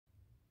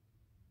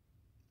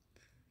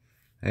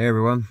Hey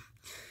everyone,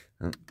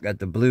 got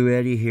the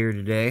bluetti here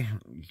today.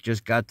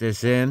 Just got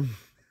this in.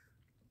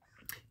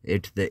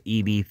 It's the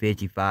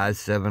eb55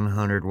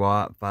 700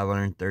 watt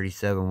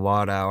 537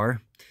 watt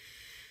hour.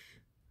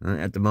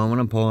 At the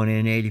moment I'm pulling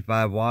in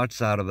 85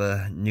 watts out of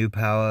a new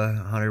power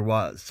 100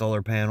 watt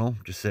solar panel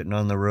just sitting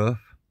on the roof.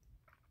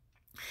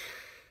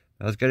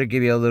 I was going to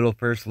give you a little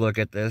first look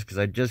at this because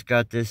I just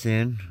got this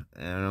in,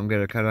 and I'm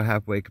going to kind of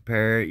halfway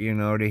compare it,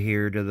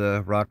 to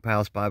the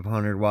rockpals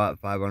 500 watt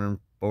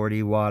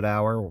 540 watt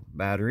hour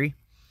battery.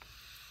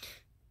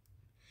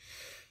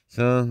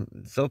 So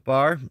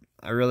far,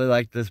 I really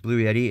like this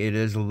bluetti. It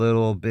is a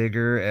little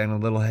bigger and a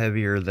little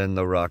heavier than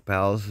the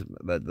rockpals,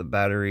 but the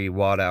battery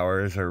watt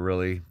hours are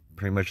really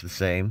pretty much the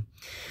same.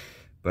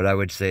 But I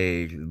would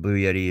say the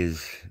bluetti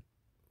is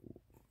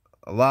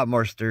a lot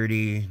more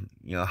sturdy,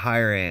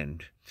 higher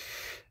end.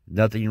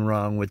 Nothing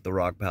wrong with the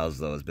rockpals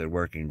though. It's been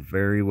working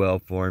very well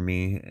for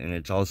me, and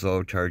it's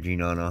also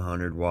charging on a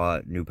 100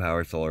 watt new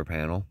power solar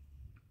panel.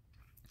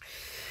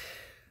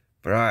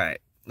 But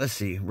alright, let's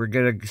see. We're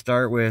gonna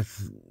start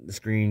with the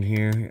screen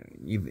here.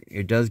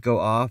 It does go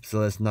off,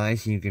 so that's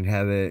nice. You can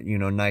have it,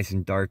 nice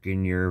and dark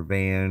in your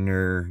van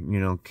or,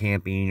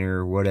 camping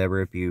or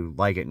whatever if you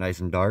like it nice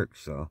and dark.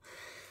 So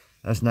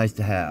that's nice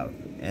to have.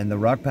 And the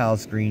rockpal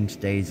screen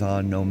stays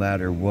on no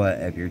matter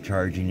what if you're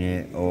charging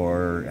it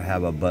or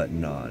have a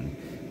button on.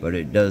 But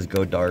it does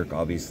go dark,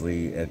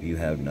 obviously, if you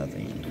have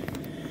nothing.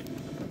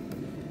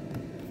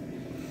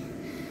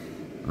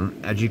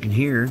 As you can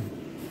hear,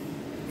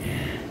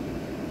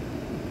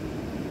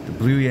 the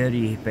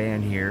bluetti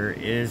fan here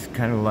is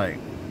kind of like,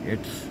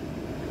 it's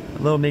a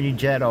little mini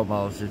jet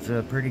almost. It's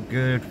a pretty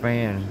good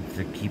fan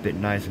to keep it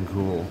nice and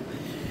cool.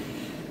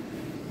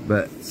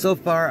 But so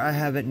far I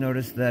haven't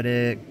noticed that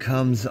it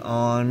comes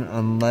on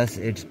unless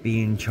it's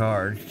being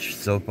charged.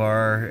 So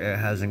far it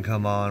hasn't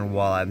come on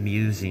while I'm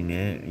using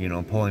it,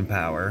 pulling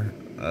power.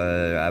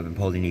 I haven't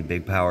pulled any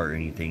big power or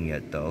anything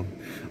yet though.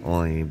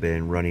 Only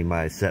been running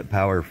my set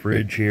power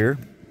fridge here.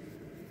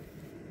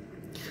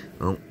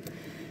 Oh.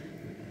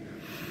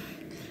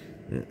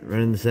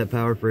 Running the set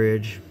power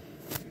fridge.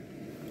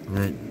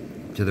 Right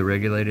to the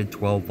regulated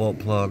 12 volt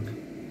plug.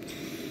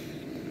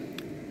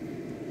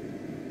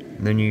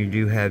 Then you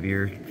do have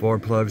your 4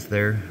 plugs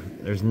there.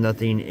 There's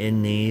nothing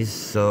in these,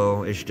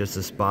 so it's just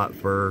a spot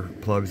for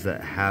plugs that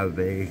have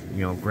a,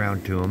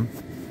 ground to them.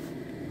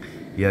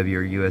 You have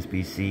your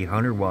USB-C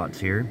 100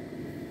 watts here,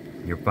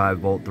 your 5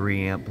 volt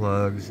 3 amp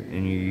plugs,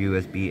 and your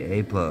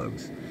USB-A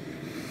plugs.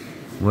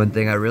 One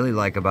thing I really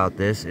like about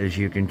this is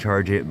you can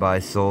charge it by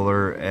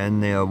solar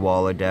and the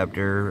wall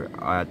adapter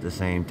at the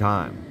same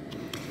time.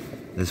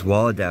 This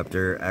wall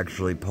adapter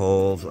actually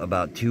pulls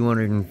about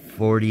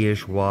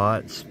 240-ish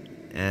watts,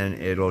 and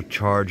it'll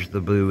charge the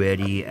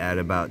bluetti at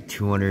about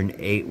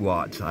 208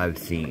 watts I've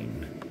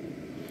seen.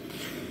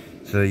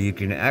 So you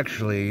can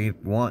actually,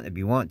 if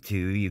you want to,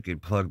 you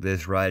could plug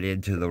this right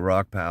into the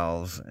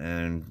rockpals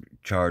and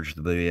charge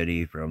the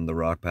bluetti from the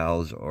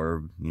rockpals,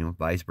 or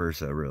vice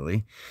versa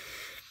really.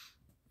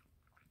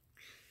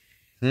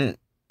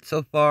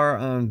 So far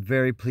I'm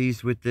very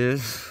pleased with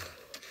this.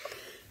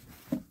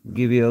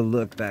 Give you a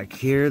look back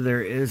here.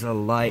 There is a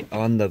light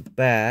on the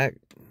back.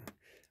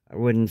 I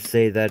wouldn't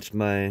say that's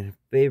my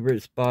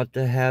favorite spot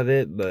to have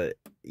it, but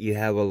you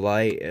have a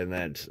light and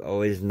that's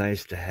always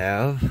nice to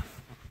have.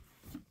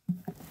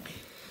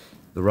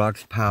 The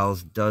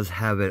rockpals does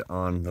have it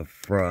on the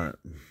front.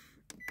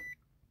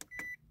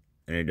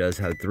 And it does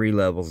have 3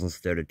 levels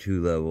instead of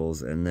 2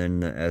 levels, and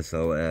then the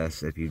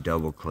SOS if you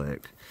double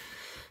click.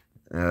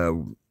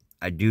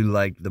 I do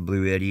like the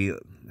bluetti.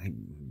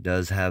 It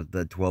does have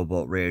the 12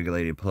 volt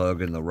regulated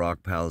plug, and the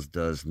rockpals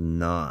does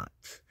not.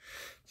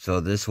 So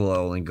this will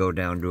only go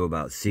down to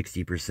about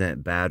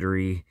 60%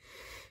 battery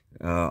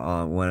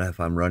if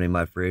I'm running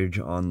my fridge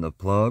on the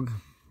plug.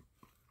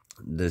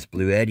 This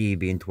bluetti,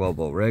 being 12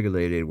 volt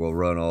regulated, will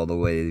run all the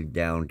way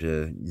down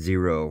to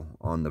 0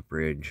 on the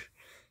fridge.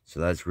 So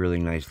that's really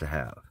nice to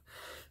have.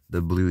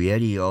 The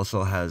bluetti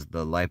also has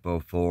the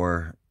LiPo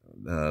 4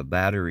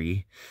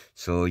 battery,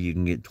 so you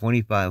can get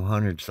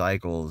 2,500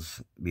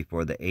 cycles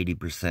before the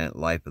 80%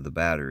 life of the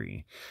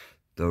battery.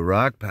 The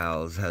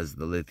rockpals has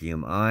the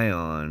lithium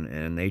ion,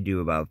 and they do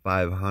about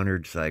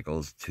 500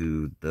 cycles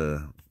to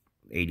the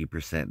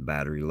 80%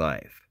 battery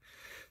life.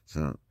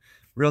 So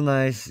real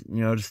nice,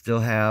 to still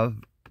have,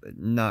 but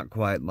not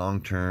quite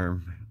long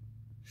term.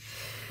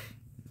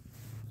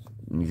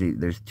 You see,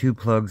 there's 2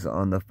 plugs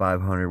on the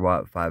 500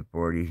 watt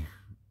 540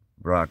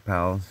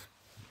 rockpals.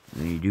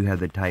 And you do have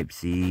the Type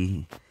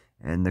C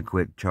and the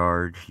quick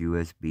charge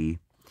USB.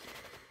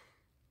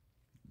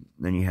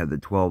 Then you have the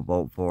 12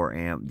 volt 4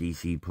 amp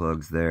DC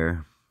plugs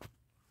there.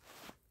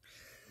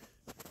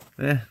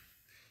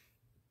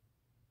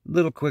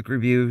 Little quick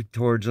review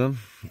towards them.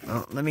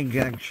 I need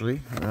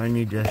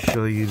to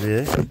show you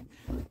this.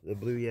 The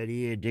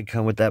bluetti, it did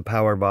come with that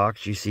power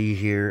box you see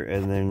here,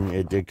 and then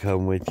it did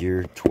come with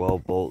your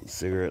 12 volt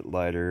cigarette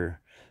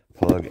lighter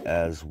plug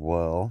as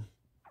well.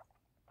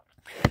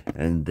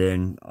 And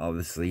then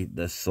obviously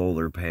the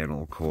solar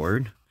panel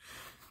cord.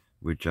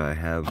 which I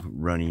have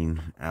running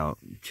out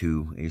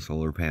to a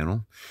solar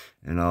panel,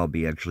 and I'll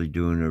be actually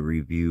doing a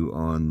review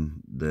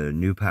on the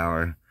New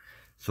Power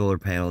solar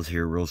panels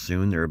here real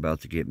soon. They're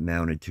about to get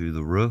mounted to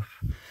the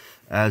roof,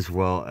 as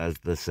well as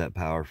the Set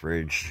Power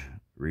fridge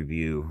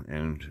review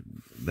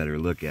and better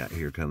look at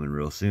here coming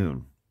real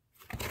soon.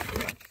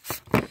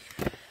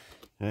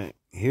 Alright,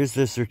 here's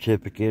the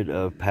certificate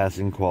of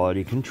passing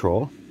quality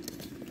control.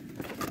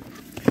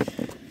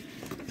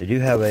 They do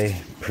have a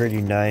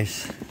pretty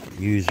nice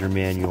user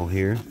manual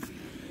here,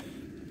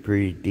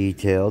 pretty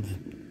detailed.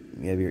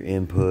 You have your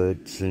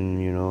inputs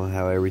and you know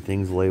how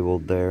everything's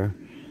labeled there.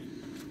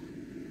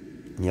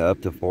 You know,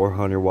 up to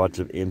 400 watts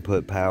of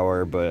input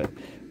power, but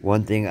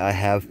one thing I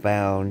have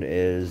found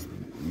is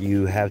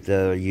you have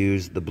to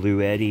use the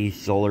bluetti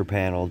solar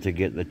panel to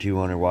get the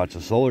 200 watts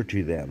of solar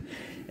to them.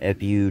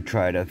 If you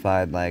try to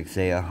find, like,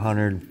 say,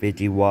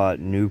 150 watt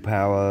New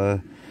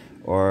Power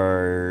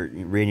or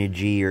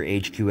Renogy or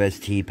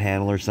HQST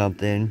panel or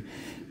something,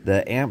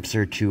 the amps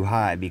are too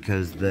high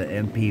because the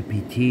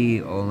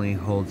MPPT only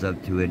holds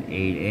up to an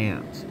 8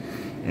 amps.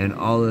 And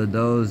all of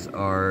those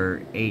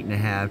are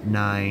 8.5,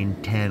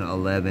 9, 10,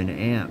 11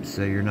 amps.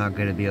 So you're not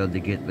going to be able to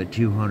get the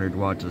 200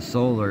 watts of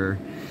solar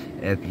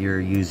if you're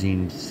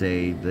using,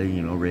 say, the,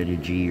 you know,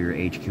 Renogy or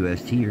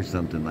HQST or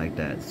something like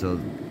that. So,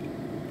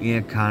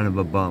 yeah, kind of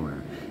a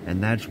bummer.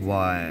 And that's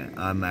why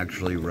I'm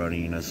actually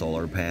running a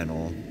solar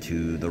panel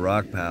to the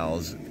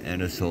rockpals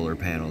and a solar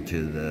panel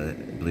to the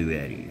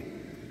bluetti.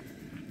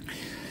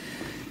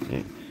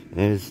 And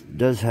it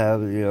does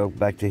have, you know,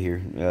 back to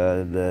here,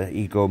 the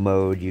eco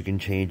mode you can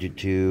change it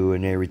to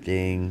and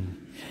everything.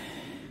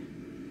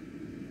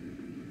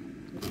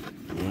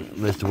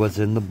 List of what's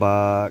in the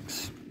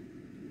box.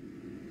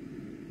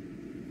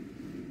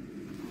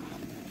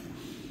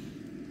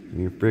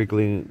 Your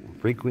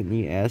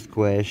frequently asked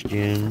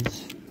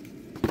questions.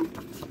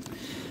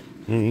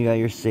 And you got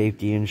your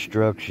safety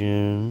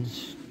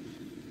instructions.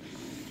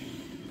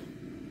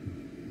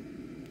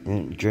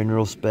 And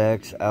general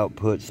specs,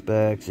 output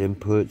specs,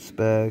 input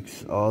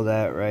specs, all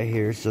that right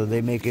here. So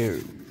they make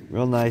it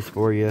real nice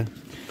for you,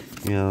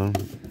 you know,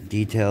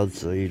 detailed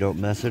so you don't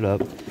mess it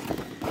up.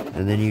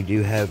 And then you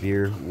do have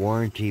your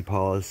warranty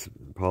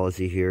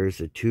policy here.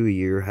 It's a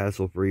 2-year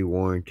hassle-free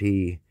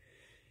warranty.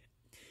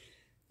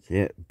 So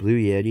yeah,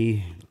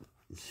 bluetti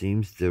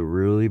seems to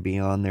really be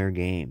on their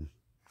game.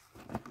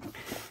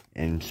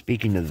 And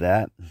speaking of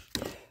that,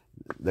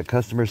 the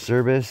customer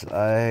service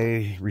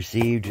I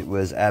received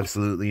was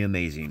absolutely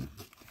amazing.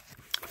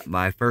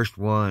 My first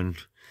one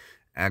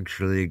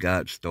actually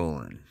got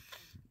stolen.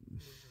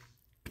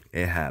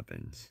 It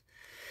happens.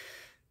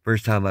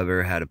 First time I've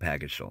ever had a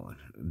package stolen.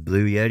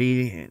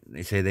 Bluetti,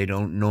 they say they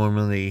don't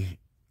normally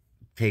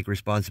take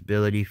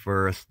responsibility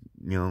for,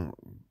 you know,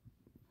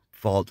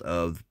 fault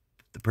of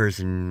the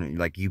person,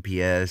 like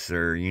UPS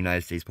or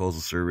United States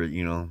Postal Service.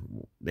 You know,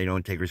 they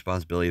don't take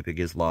responsibility if it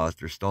gets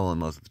lost or stolen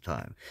most of the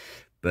time.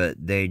 But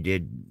they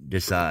did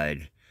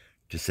decide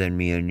to send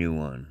me a new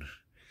one,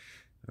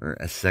 or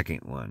a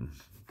second one.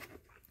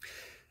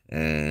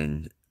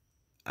 And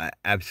I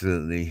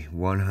absolutely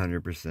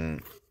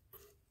 100%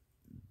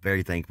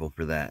 very thankful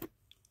for that.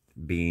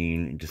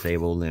 Being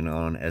disabled and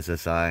on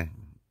SSI,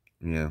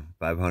 you know,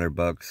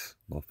 $500,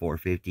 well,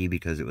 $450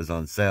 because it was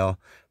on sale,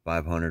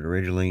 $500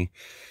 originally.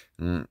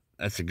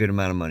 That's a good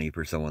amount of money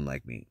for someone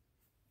like me.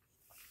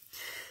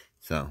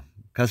 So,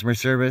 customer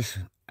service,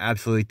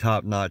 absolutely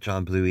top notch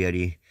on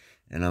bluetti,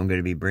 and I'm going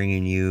to be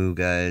bringing you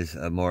guys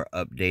a more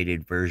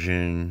updated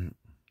version,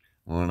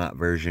 well, not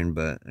version,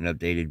 but an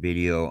updated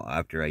video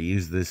after I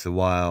use this a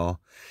while.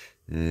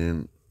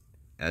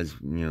 As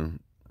you know,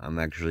 I'm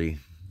actually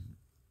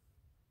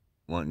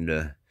wanting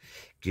to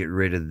get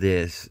rid of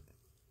this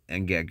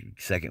and get a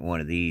second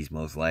one of these,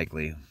 most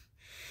likely.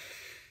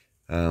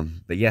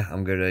 But yeah,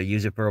 I'm going to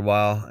use it for a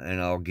while,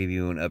 and I'll give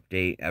you an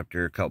update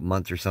after a couple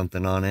months or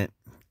something on it.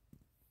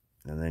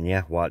 And then,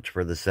 yeah, watch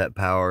for the Set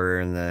Power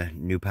and the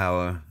New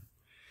Power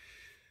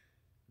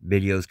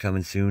videos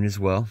coming soon as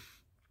well.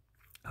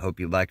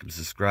 Hope you like and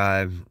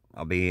subscribe.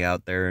 I'll be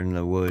out there in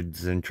the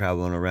woods and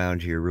traveling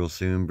around here real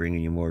soon, bringing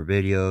you more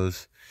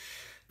videos.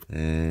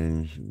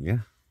 And, yeah,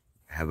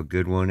 have a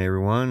good one,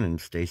 everyone,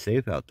 and stay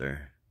safe out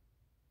there.